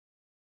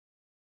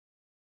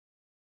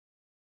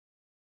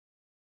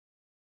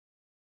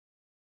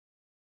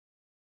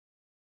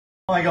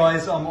Hi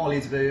guys, I'm Ollie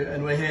Dabbous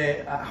and we're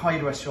here at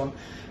Hyde Restaurant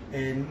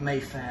in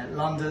Mayfair,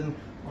 London.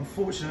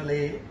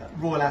 Unfortunately,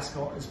 Royal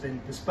Ascot has been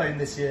postponed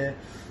this year.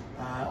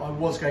 I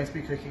was going to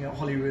be cooking at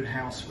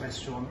Holyroodhouse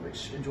restaurant,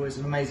 which enjoys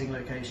an amazing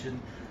location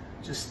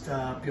just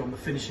beyond the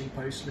finishing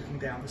post looking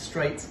down the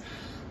straight.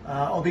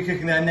 I'll be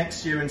cooking there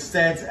next year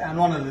instead, and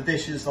one of the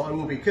dishes that I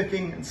will be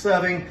cooking and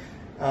serving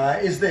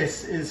is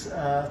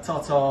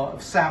tartare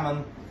of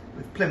salmon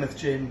with Plymouth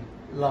gin,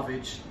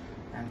 lovage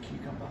and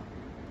cucumber.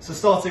 So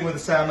starting with the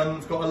salmon,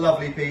 we've got a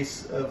lovely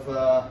piece of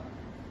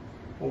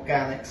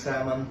organic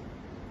salmon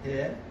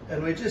here,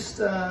 and we're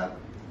just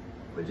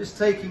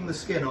taking the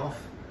skin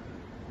off,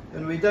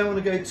 and we don't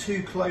want to go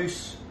too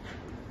close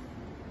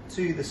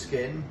to the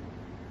skin,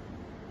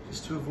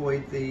 just to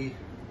avoid the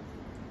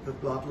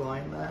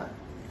bloodline there.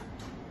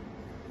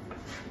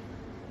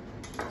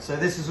 So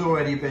this has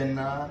already been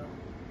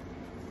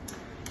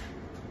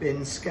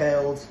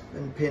scaled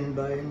and pin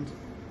boned,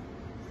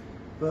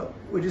 but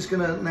we're just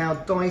going to now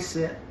dice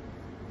it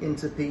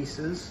into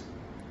pieces.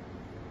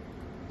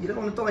 You don't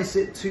want to dice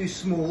it too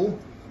small,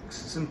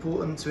 because it's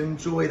important to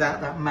enjoy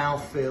that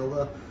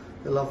mouthfeel,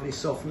 the lovely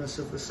softness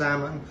of the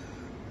salmon.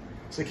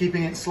 So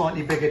keeping it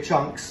slightly bigger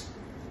chunks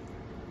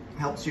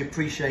helps you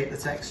appreciate the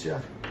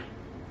texture.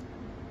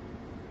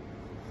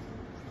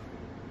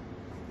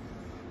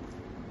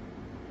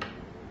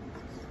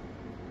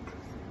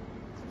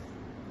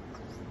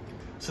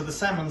 So the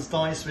salmon's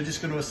diced, we're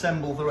just going to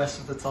assemble the rest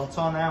of the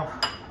tartare now.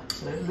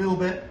 So a little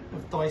bit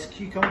of diced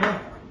cucumber,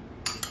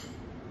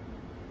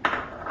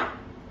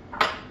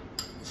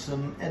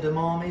 some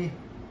edamame,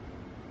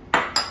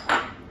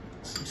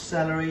 some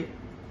celery,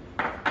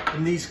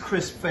 and these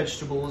crisp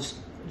vegetables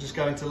are just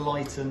going to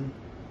lighten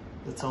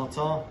the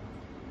tartare. A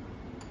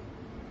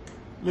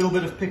little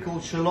bit of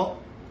pickled shallot,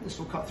 this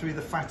will cut through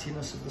the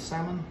fattiness of the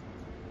salmon.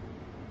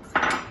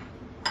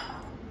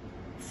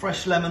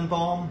 Fresh lemon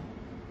balm,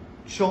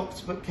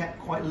 chopped but kept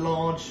quite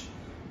large.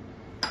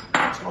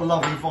 It's got a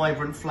lovely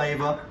vibrant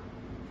flavour.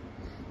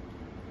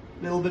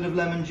 A little bit of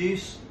lemon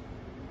juice,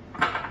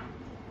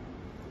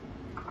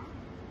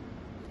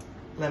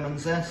 lemon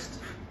zest,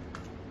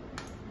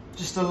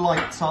 just a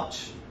light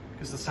touch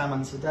because the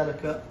salmon's so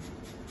delicate.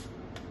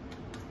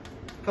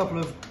 A couple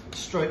of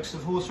strokes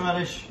of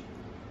horseradish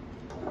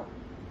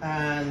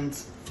and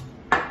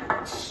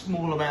a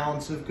small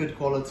amount of good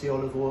quality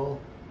olive oil.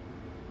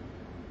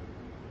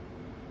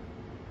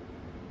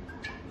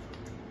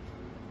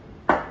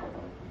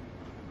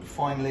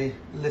 Finally,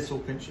 a little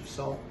pinch of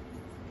salt.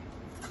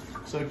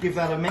 So give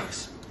that a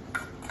mix.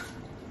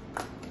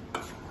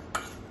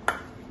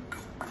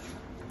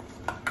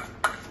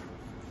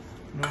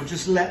 And we'll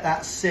just let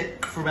that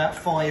sit for about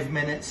 5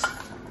 minutes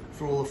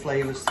for all the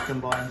flavours to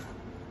combine.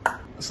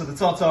 So the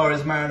tartare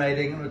is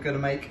marinating, and we're going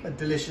to make a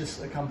delicious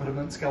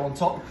accompaniment to go on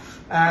top.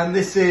 And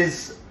this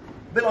is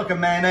a bit like a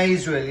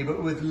mayonnaise really,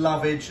 but with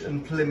lovage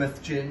and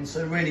Plymouth gin.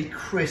 So really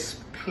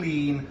crisp,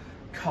 clean,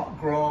 cut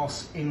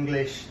grass,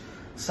 English,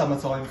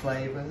 summertime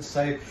flavours.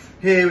 So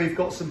here we've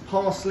got some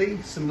parsley,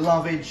 some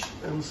lovage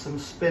and some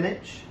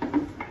spinach.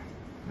 I'm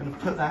going to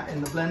put that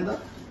in the blender.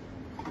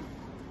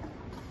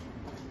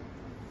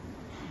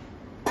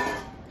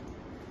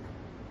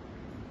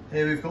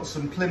 Here we've got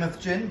some Plymouth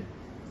gin,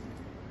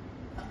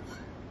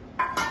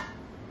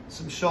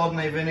 some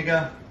Chardonnay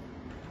vinegar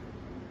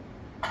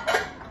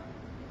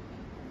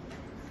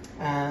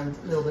and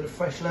a little bit of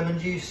fresh lemon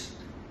juice.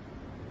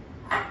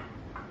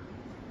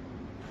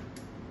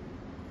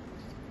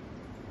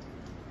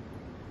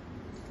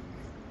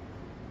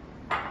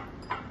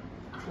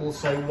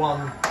 Also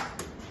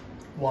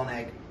one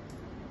egg.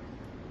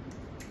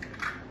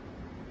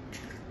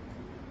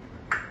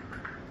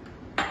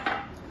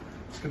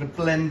 Just going to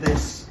blend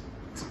this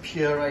to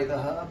puree the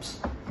herbs.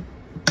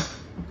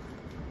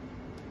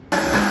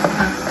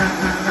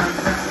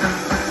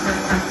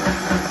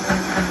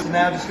 So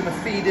now just going to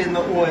feed in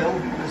the oil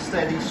in a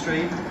steady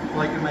stream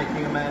like you're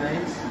making a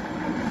mayonnaise.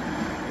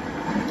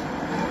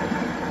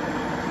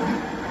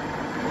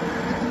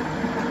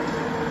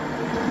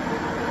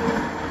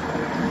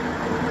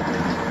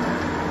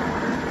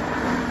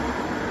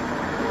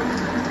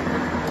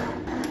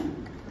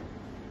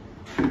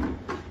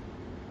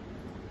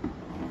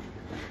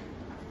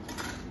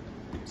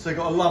 So you've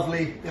got a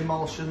lovely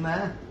emulsion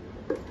there,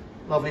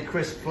 lovely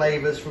crisp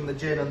flavours from the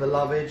gin and the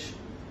lovage.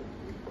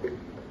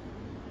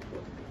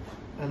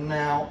 And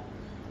now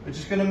we're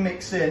just going to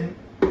mix in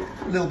a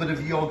little bit of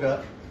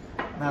yoghurt,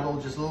 and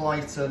that'll just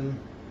lighten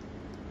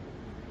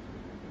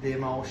the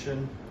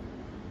emulsion,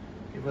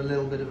 give a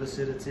little bit of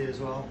acidity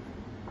as well.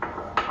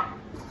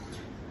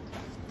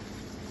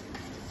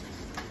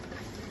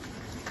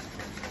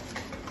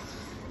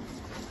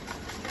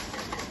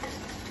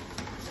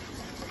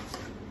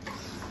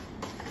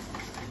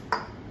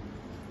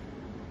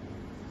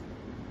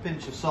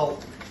 Pinch of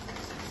salt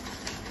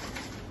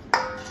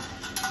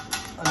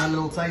and a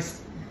little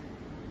taste.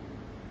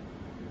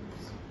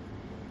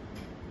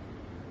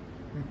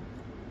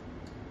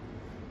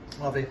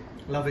 Lovely,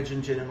 lovage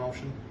and gin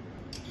emulsion.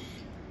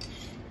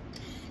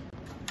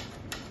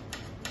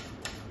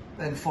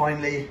 Then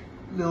finally,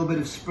 A little bit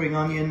of spring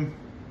onion.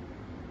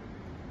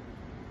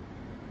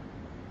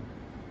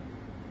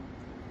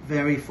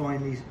 Very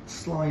finely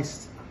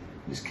sliced,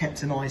 just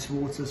kept in ice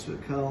water so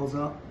it curls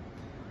up.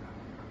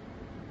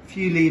 A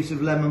few leaves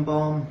of lemon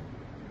balm.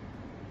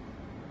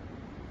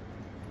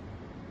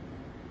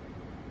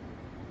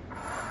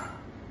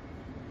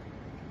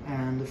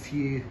 And a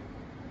few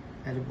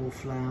edible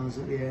flowers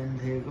at the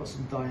end. Here we've got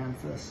some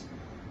dianthus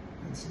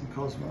and some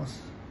cosmos.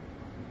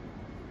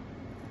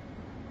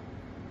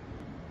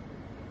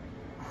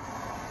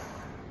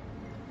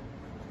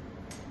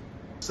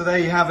 So there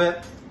you have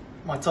it,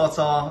 my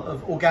tartare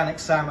of organic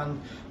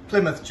salmon,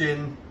 Plymouth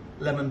gin,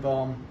 lemon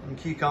balm and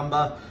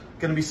cucumber.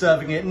 Going to be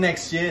serving it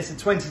next year, so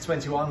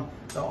 2021,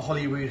 at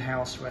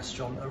Holyroodhouse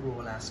restaurant at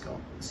Royal Ascot.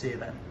 See you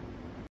then.